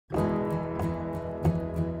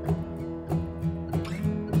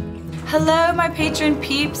Hello my patron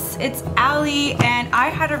peeps, it's Allie, and I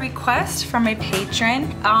had a request from a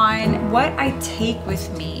patron on what I take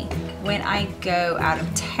with me when I go out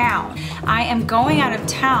of town. I am going out of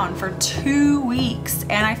town for 2 weeks,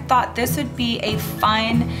 and I thought this would be a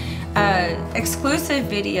fun exclusive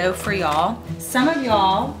video for y'all. Some of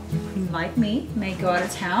y'all, like me, may go out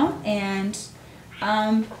of town and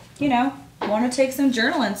you know, want to take some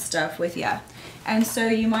journaling stuff with you. And so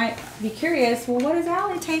you might be curious, well, what does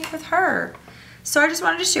Allie take with her? So I just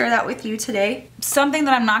wanted to share that with you today. Something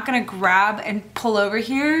that I'm not gonna grab and pull over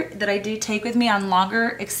here that I do take with me on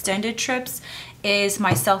longer extended trips is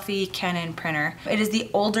my selfie Canon printer. It is the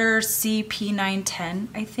older CP910,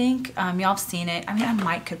 I think. Y'all have seen it. I mean, I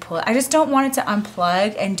might could pull it. I just don't want it to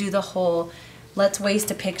unplug and do the whole let's waste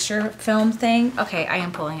a picture film thing. Okay, I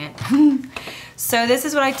am pulling it. So this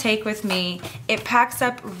is what I take with me. It packs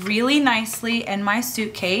up really nicely in my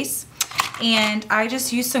suitcase, and I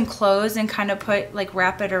just use some clothes and kind of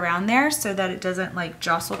wrap it around there so that it doesn't like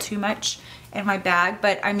jostle too much in my bag.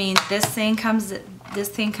 But I mean, this thing comes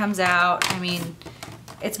out. I mean,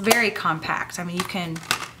 it's very compact. I mean, you can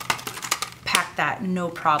pack that no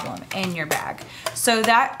problem in your bag. So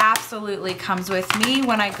that absolutely comes with me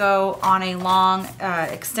when I go on a long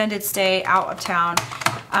extended stay out of town.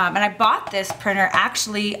 And I bought this printer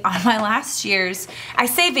actually on my last year's, I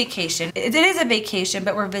say vacation. It is a vacation,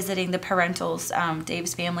 but we're visiting the parentals,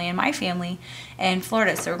 Dave's family and my family in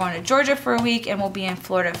Florida. So we're going to Georgia for a week and we'll be in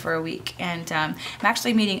Florida for a week. And I'm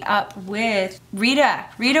actually meeting up with Rita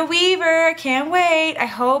Weaver. I can't wait.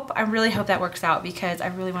 I really hope that works out because I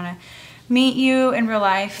really want to meet you in real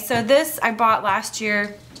life. So this I bought last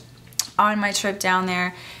year on my trip down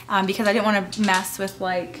there because I didn't want to mess with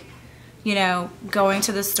you know, going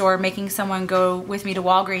to the store, making someone go with me to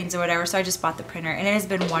Walgreens or whatever, so I just bought the printer, and it has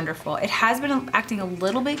been wonderful. It has been acting a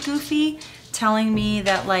little bit goofy, telling me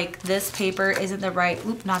that this paper isn't the right,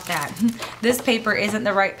 not that. This paper isn't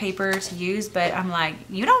the right paper to use, but I'm like,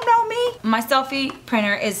 you don't know me. My selfie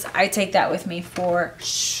printer is, I take that with me for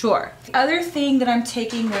sure. The other thing that I'm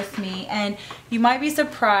taking with me, and you might be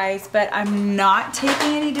surprised, but I'm not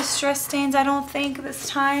taking any distress stains, I don't think, this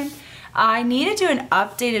time. I need to do an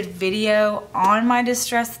updated video on my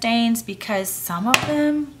distress stains because some of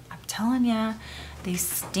them, I'm telling ya, they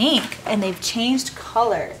stink and they've changed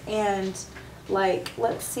color. And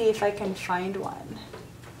let's see if I can find one.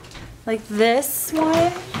 Like this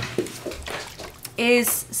one is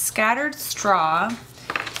scattered straw,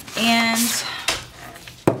 and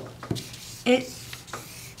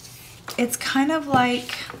it's kind of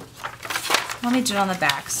like, let me do it on the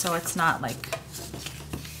back so it's not like,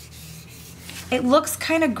 it looks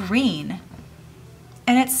kind of green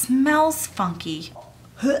and it smells funky.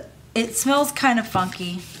 It smells kind of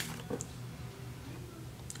funky.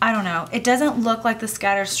 I don't know. It doesn't look like the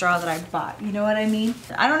scattered straw that I bought. You know what I mean?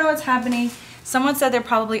 I don't know what's happening. Someone said they're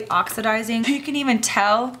probably oxidizing. You can even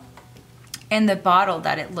tell in the bottle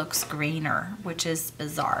that it looks greener, which is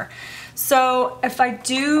bizarre. So if I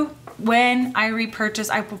do, when I repurchase,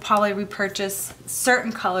 I will probably repurchase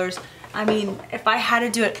certain colors. I mean, if I had to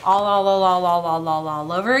do it all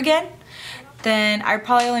over again, then I'd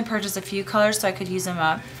probably only purchase a few colors so I could use them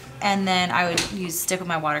up, and then I would stick with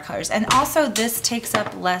my watercolors. And also, this takes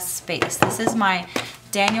up less space. This is my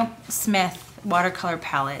Daniel Smith watercolor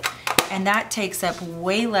palette, and that takes up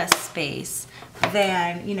way less space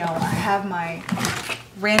than, you know, I have my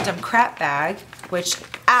random crap bag, which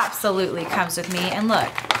absolutely comes with me. And look,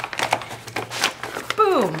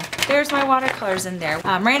 boom, there's my watercolors in there.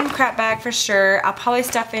 Random crap bag for sure. I'll probably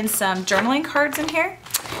stuff in some journaling cards in here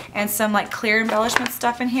and some clear embellishment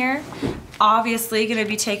stuff in here. Obviously gonna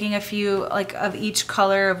be taking a few of each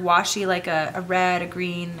color of washi, like a red, a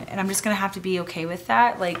green, and I'm just gonna have to be okay with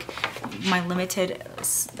that, my limited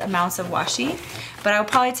amounts of washi. But I'll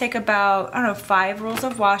probably take about, I don't know, 5 rolls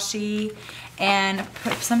of washi and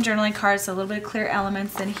put some journaling cards, so a little bit of clear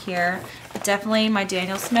elements in here. Definitely my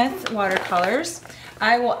Daniel Smith watercolors.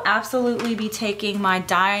 I will absolutely be taking my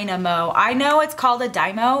Dynamo. I know it's called a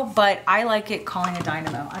Dymo, but I like it calling a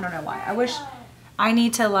Dynamo. I don't know why. I wish I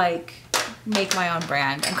need to make my own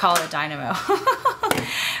brand and call it a Dynamo.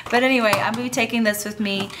 But anyway, I'm gonna be taking this with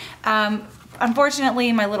me.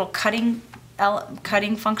 Unfortunately, my little cutting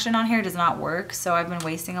function on here does not work, so I've been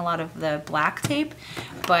wasting a lot of the black tape,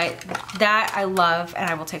 but that I love and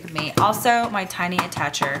I will take with me. Also, my tiny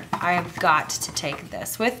attacher. I have got to take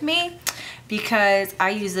this with me because I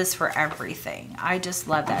use this for everything. I just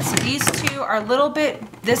love that. So these two are a little bit,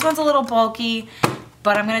 this one's a little bulky,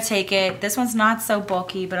 but I'm gonna take it. This one's not so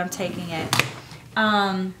bulky, but I'm taking it.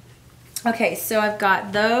 Okay, so I've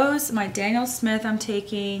got those, my Daniel Smith I'm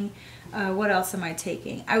taking. What else am I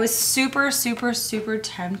taking? I was super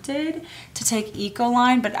tempted to take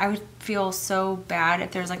Ecoline, but I would feel so bad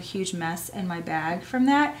if there's like a huge mess in my bag from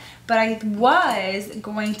that. But I was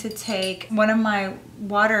going to take one of my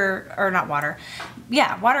watercolor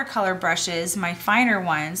brushes, my finer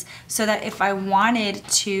ones, so that if I wanted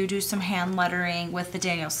to do some hand lettering with the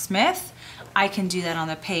Daniel Smith, I can do that on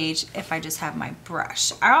the page if I just have my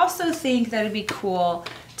brush. I also think that it'd be cool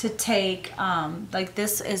to take, like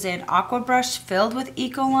this is an aqua brush filled with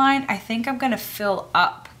Ecoline. I think I'm gonna fill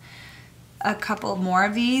up a couple more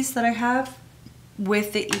of these that I have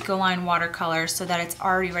with the Ecoline watercolor so that it's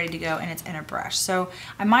already ready to go and it's in a brush. So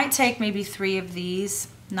I might take maybe 3 of these,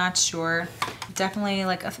 not sure. Definitely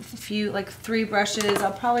like a few, like 3 brushes.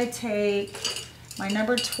 I'll probably take my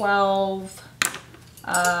number 12,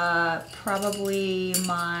 probably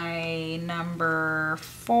my number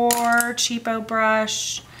 4 cheapo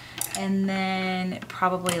brush, and then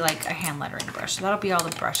probably like a hand lettering brush. So that'll be all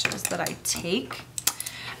the brushes that I take.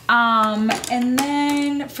 And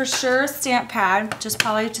then for sure stamp pad,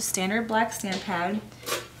 probably just standard black stamp pad.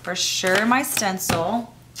 For sure my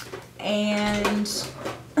stencil, and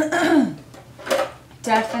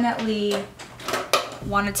definitely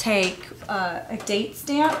want to take a date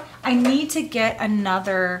stamp. I need to get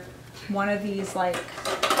another one of these like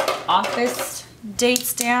office date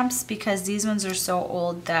stamps because these ones are so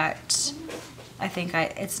old that I think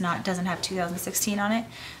doesn't have 2016 on it.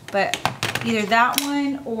 But either that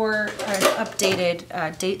one or an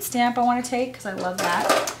updated date stamp I want to take because I love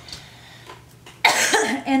that.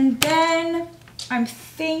 And then I'm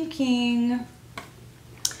thinking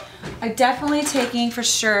I'm definitely taking for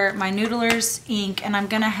sure my Noodler's ink, and I'm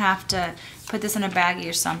gonna have to put this in a baggie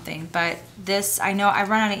or something. But this, I know I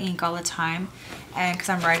run out of ink all the time, and because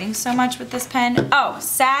I'm writing so much with this pen. Oh,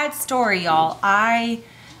 sad story, y'all. I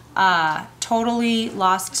totally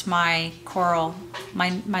lost my coral, my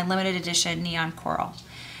limited edition neon coral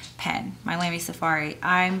pen, my Lamy Safari.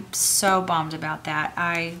 I'm so bummed about that.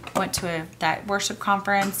 I went to that worship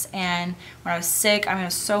conference, and when I was sick, I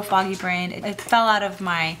was so foggy brained. It fell out of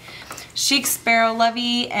my Chic Sparrow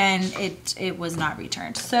levy, and it was not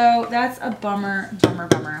returned. So that's a bummer.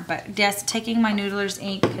 But yes, taking my Noodler's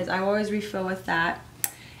ink because I always refill with that.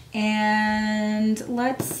 And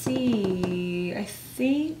let's see, let's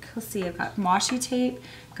see, I've got washi tape,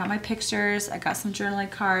 got my pictures, I got some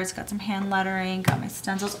journaling cards, got some hand lettering, got my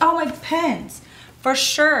stencils. Oh, my pens, for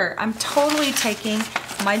sure. I'm totally taking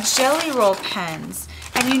my Jelly Roll pens.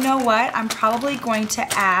 And you know what? I'm probably going to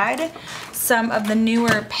add some of the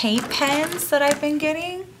newer paint pens that I've been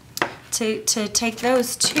getting to take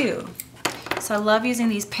those too. So I love using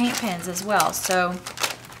these paint pens as well. So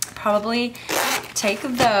probably take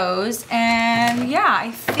those, and yeah,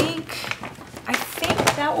 I think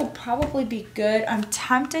that will probably be good. I'm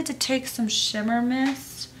tempted to take some shimmer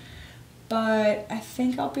mist, but I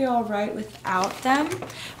think I'll be all right without them.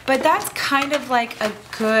 But that's kind of like a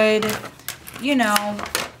good, you know,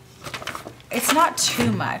 it's not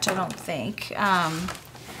too much, I don't think.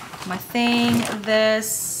 My thing,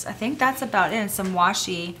 this, I think that's about it, and some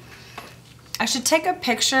washi. I should take a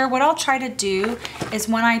picture. What I'll try to do is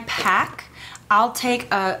when I pack, I'll take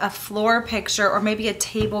a floor picture or maybe a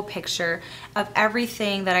table picture of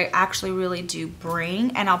everything that I actually really do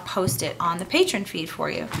bring, and I'll post it on the patron feed for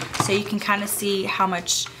you. So you can kind of see how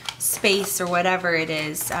much space or whatever it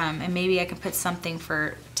is, and maybe I can put something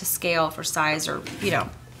to scale for size, or, you know,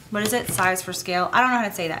 what is it? Size for scale? I don't know how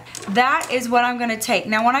to say that. That is what I'm gonna take.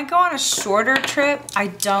 Now, when I go on a shorter trip, I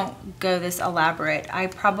don't go this elaborate. I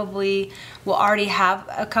probably will already have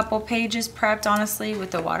a couple pages prepped, honestly,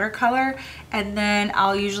 with the watercolor. And then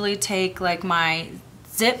I'll usually take like my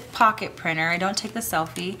zip pocket printer. I don't take the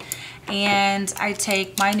selfie. And I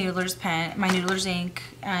take my Noodler's pen, my Noodler's ink,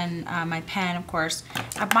 and my pen, of course.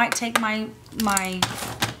 I might take my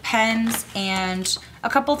pens and a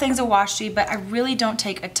couple things of washi, but I really don't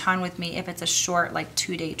take a ton with me if it's a short, like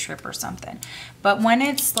 2-day trip or something. But when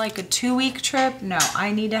it's like a 2-week trip, no,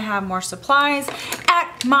 I need to have more supplies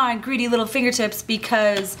at my greedy little fingertips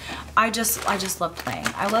because I just love playing.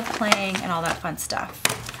 I love playing and all that fun stuff.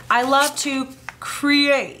 I love to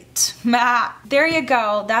create. There you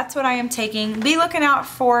go. That's what I am taking. Be looking out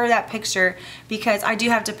for that picture because I do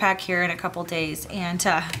have to pack here in a couple days, and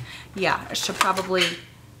yeah, I should probably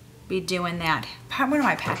be doing that. When am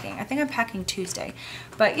I packing? I think I'm packing Tuesday.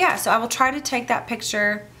 But yeah, so I will try to take that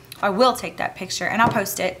picture. I will take that picture and I'll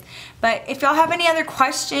post it. But if y'all have any other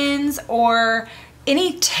questions or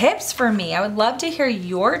any tips for me. I would love to hear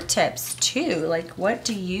your tips too. Like, what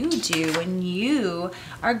do you do when you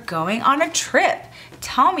are going on a trip?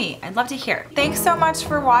 Tell me, I'd love to hear. Thanks so much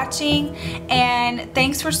for watching, and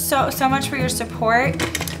thanks for so much for your support.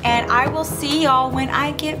 And I will see y'all when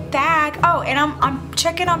I get back. Oh, and I'm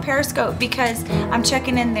checking on Periscope because I'm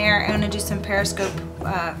checking in there. I'm gonna do some Periscope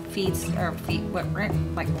feeds or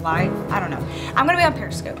like live. I don't know. I'm gonna be on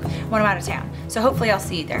Periscope when I'm out of town. So hopefully I'll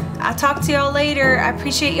see you there. I'll talk to y'all later. I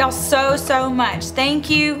appreciate y'all so much. Thank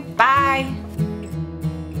you. Bye.